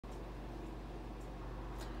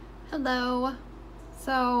Hello.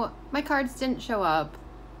 So my cards didn't show up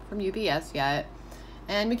from UPS yet,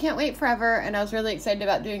 and we can't wait forever, and I was really excited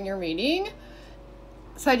about doing your reading.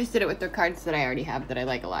 So I just did it with the cards that I already have that I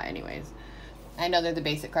like a lot anyways. I know they're the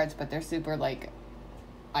basic cards, but they're super like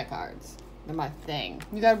my cards. They're my thing.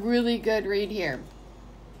 You got a really good read here.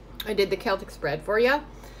 I did the Celtic spread for you.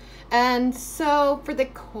 And so for the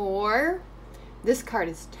core, this card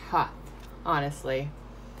is tough, honestly.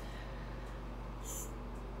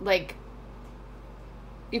 Like,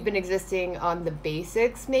 you've been existing on the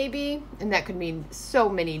basics maybe, and that could mean so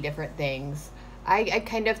many different things. I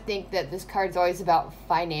kind of think that this card's always about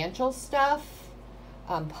financial stuff,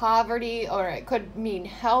 poverty, or it could mean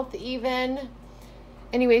health even.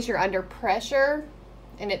 Anyways, you're under pressure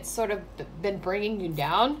and it's sort of been bringing you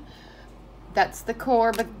down. That's the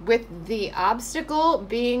core, but with the obstacle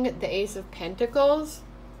being the Ace of Pentacles,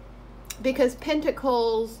 because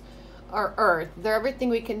Pentacles are earth. They're everything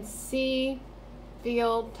we can see,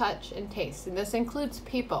 feel, touch, and taste. And this includes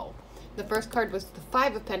people. The first card was the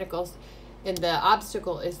Five of Pentacles, and the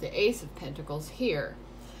obstacle is the Ace of Pentacles here.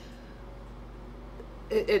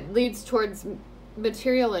 It leads towards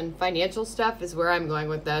material and financial stuff is where I'm going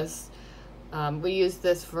with this. We use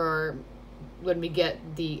this for when we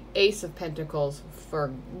get the Ace of Pentacles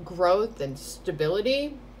for growth and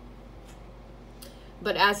stability.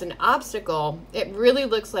 But as an obstacle, it really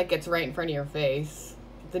looks like it's right in front of your face.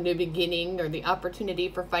 The new beginning or the opportunity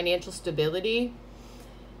for financial stability,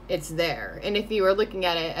 it's there. And if you were looking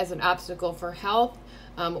at it as an obstacle for health,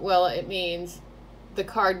 well, it means the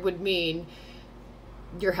card would mean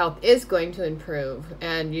your health is going to improve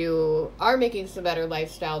and you are making some better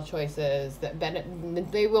lifestyle choices that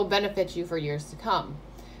they will benefit you for years to come.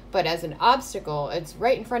 But as an obstacle, it's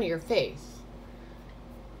right in front of your face.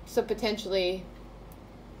 So potentially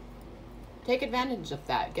take advantage of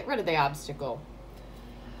that. Get rid of the obstacle.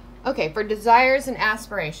 Okay, for desires and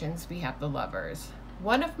aspirations, we have the Lovers.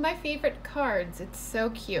 One of my favorite cards. It's so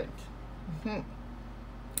cute.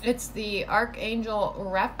 It's the Archangel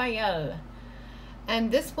Raphael. And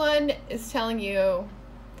this one is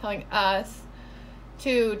telling us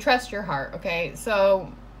to trust your heart, okay?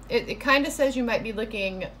 So it kind of says you might be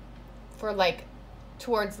looking for like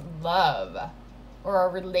towards love or a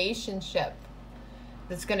relationship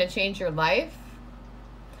that's going to change your life.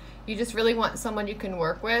 You just really want someone you can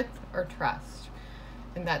work with or trust.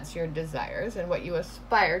 And that's your desires and what you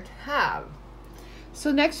aspire to have.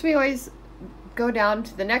 So next we always go down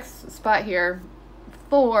to the next spot here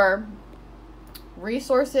for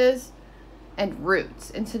resources and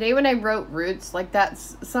roots. And today when I wrote roots, like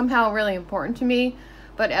that's somehow really important to me.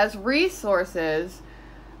 But as resources,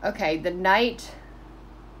 okay, the Knight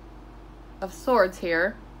of Swords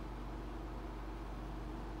here,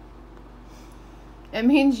 it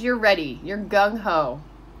means you're ready, you're gung-ho,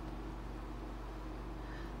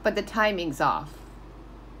 but the timing's off.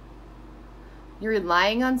 You're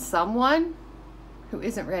relying on someone who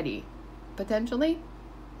isn't ready, potentially,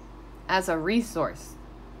 as a resource.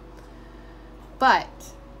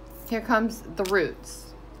 But here comes the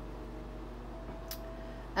roots.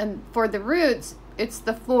 And for the roots, it's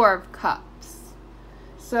the Four of Cups.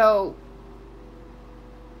 So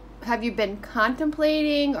have you been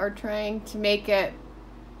contemplating or trying to make it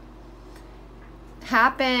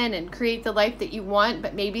happen and create the life that you want,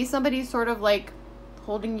 but maybe somebody's sort of like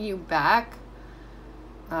holding you back?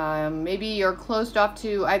 Maybe you're closed off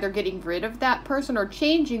to either getting rid of that person or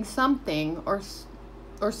changing something or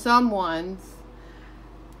someone's.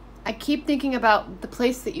 I keep thinking about the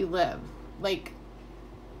place that you live. Like,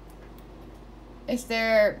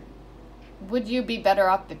 would you be better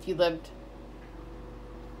off if you lived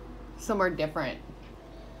somewhere different?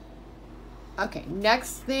 Okay,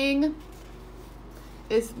 next thing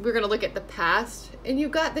is we're going to look at the past, and you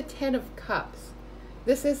got the Ten of Cups.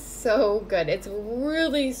 This is so good. It's a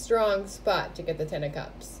really strong spot to get the Ten of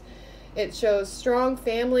Cups. It shows strong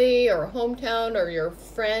family or hometown or your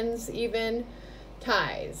friends even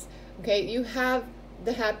ties. Okay, you have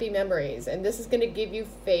the happy memories, and this is going to give you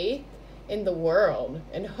faith in the world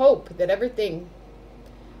and hope that everything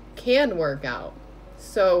can work out.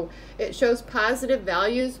 So it shows positive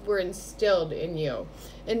values were instilled in you.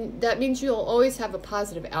 And that means you'll always have a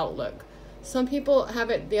positive outlook. Some people have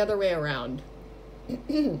it the other way around.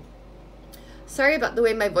 Sorry about the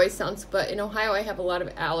way my voice sounds, but in Ohio I have a lot of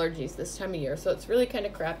allergies this time of year, so it's really kind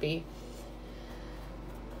of crappy.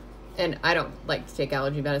 And I don't like to take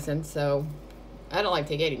allergy medicine, so I don't like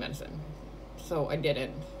to take any medicine. So I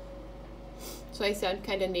didn't. So I sound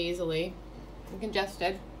kind of nasally and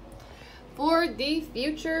congested. For the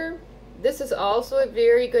future, this is also a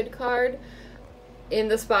very good card. in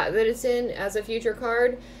the spot that it's in as a future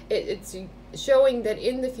card, it's showing that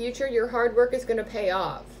in the future your hard work is going to pay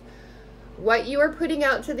off. What you are putting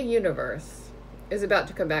out to the universe is about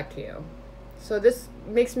to come back to you. So this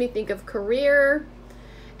makes me think of career,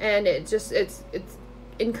 and it's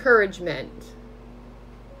encouragement.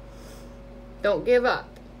 Don't give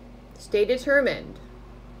up. Stay determined.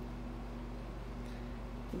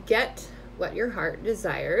 Get what your heart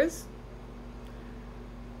desires.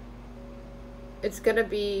 It's going to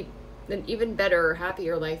be an even better,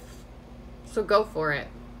 happier life. So go for it.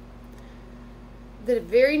 The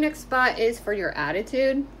very next spot is for your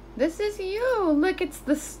attitude. This is you. Look, it's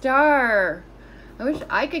the star. I wish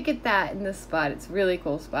I could get that in this spot. It's a really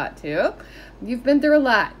cool spot too. You've been through a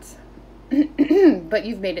lot, but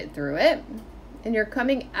you've made it through it. And you're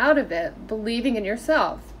coming out of it believing in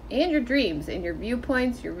yourself and your dreams and your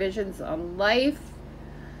viewpoints, your visions on life.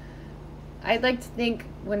 I'd like to think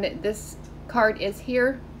when this card is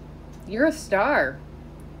here, you're a star,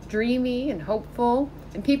 dreamy and hopeful,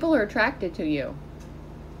 and people are attracted to you.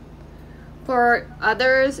 For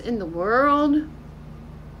others in the world,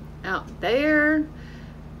 out there,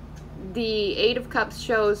 the Eight of Cups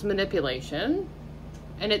shows manipulation,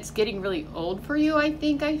 and it's getting really old for you, I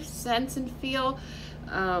think I sense and feel.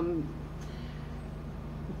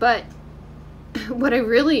 But what I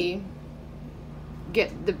really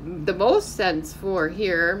get the most sense for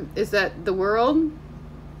here is that the world,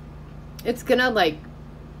 it's gonna like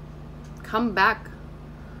come back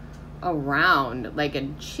around, like,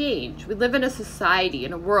 and change. We live in a society,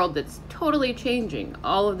 in a world that's totally changing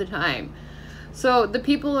all of the time. So the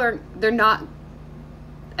people they're not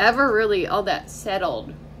ever really all that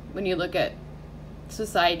settled when you look at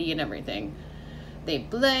society and everything. They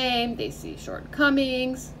blame, they see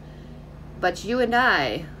shortcomings, but you and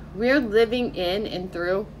I, we're living in and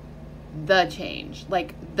through the change,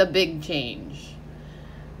 like the big change.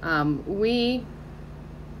 We,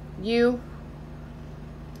 you,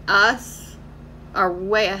 us are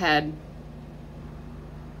way ahead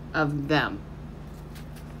of them.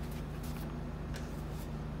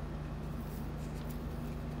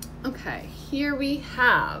 Okay, here we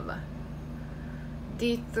have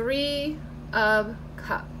the Three of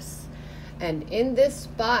Cups. And in this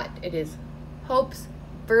spot, it is hopes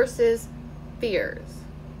versus fears.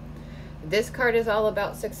 This card is all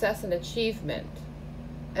about success and achievement,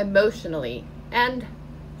 emotionally and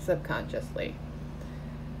subconsciously.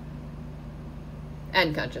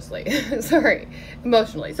 And consciously. Sorry,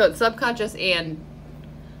 emotionally. So it's subconscious and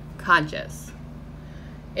conscious.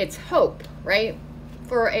 It's hope, right?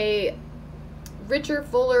 For a richer,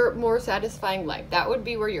 fuller, more satisfying life. That would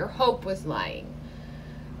be where your hope was lying.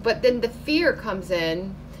 But then the fear comes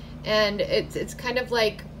in, and it's kind of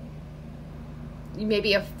like you may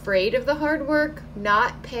be afraid of the hard work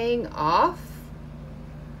not paying off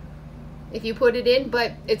if you put it in,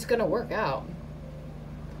 but it's going to work out.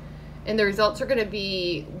 And the results are going to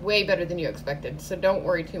be way better than you expected. So don't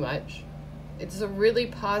worry too much. It's a really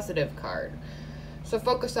positive card. So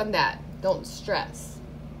focus on that. Don't stress.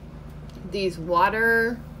 These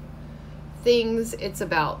water things, it's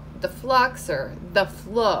about the flux or the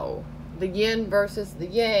flow. The yin versus the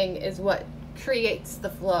yang is what creates the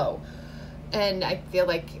flow. And I feel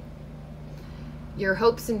like your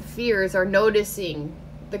hopes and fears are noticing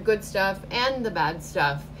the good stuff and the bad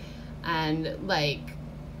stuff, and like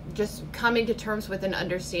just coming to terms with and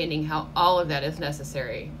understanding how all of that is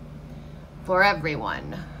necessary for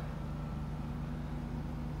everyone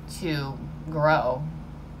to grow.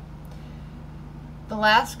 The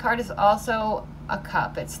last card is also a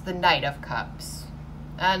cup. It's the Knight of Cups.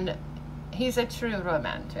 And he's a true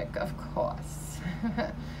romantic, of course.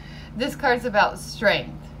 This card's about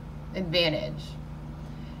strength, advantage.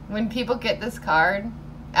 When people get this card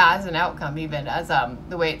as an outcome, even as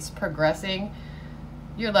the way it's progressing,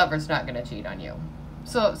 your lover's not going to cheat on you.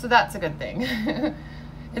 So that's a good thing.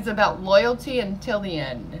 It's about loyalty until the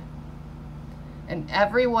end. And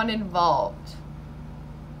everyone involved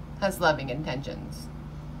has loving intentions.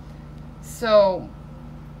 So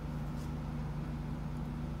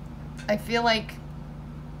I feel like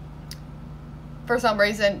for some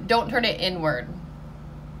reason, don't turn it inward.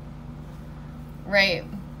 Right?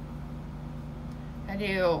 How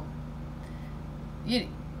do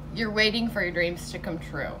you're waiting for your dreams to come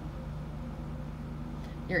true.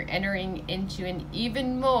 You're entering into an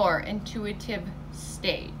even more intuitive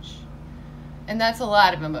stage. And that's a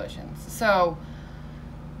lot of emotions. So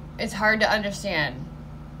it's hard to understand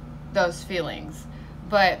those feelings.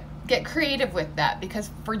 But get creative with that, because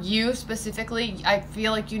for you specifically, I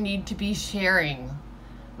feel like you need to be sharing.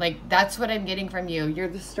 Like, that's what I'm getting from you. You're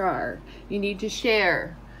the star. You need to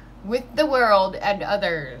share with the world and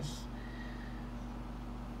others.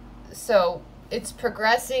 So it's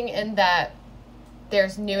progressing in that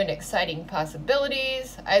there's new and exciting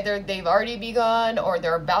possibilities. Either they've already begun or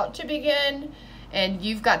they're about to begin, and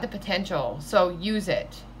you've got the potential. So use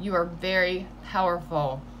it. You are very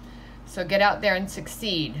powerful. So get out there and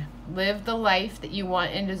succeed. Live the life that you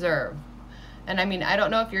want and deserve. And I mean, I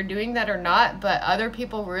don't know if you're doing that or not, but other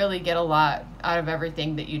people really get a lot out of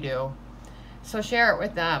everything that you do. So share it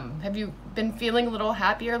with them. Have you been feeling a little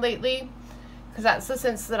happier lately? Because that's the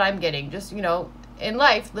sense that I'm getting. Just, you know, in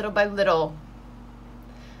life, little by little,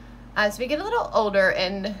 as we get a little older,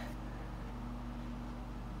 and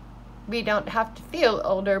we don't have to feel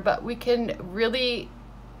older, but we can really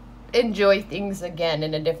enjoy things again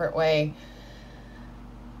in a different way.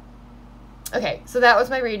 Okay, so that was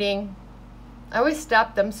my reading. I always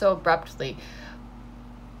stop them so abruptly.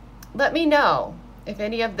 Let me know if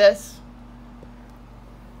any of this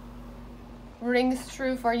rings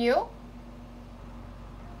true for you,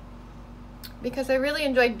 because I really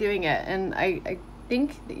enjoyed doing it, and I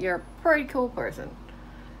think that you're a pretty cool person.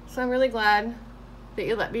 So I'm really glad that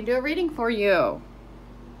you let me do a reading for you.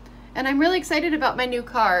 And I'm really excited about my new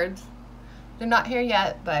cards. They're not here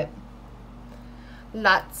yet, but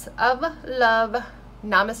lots of love.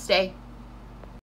 Namaste.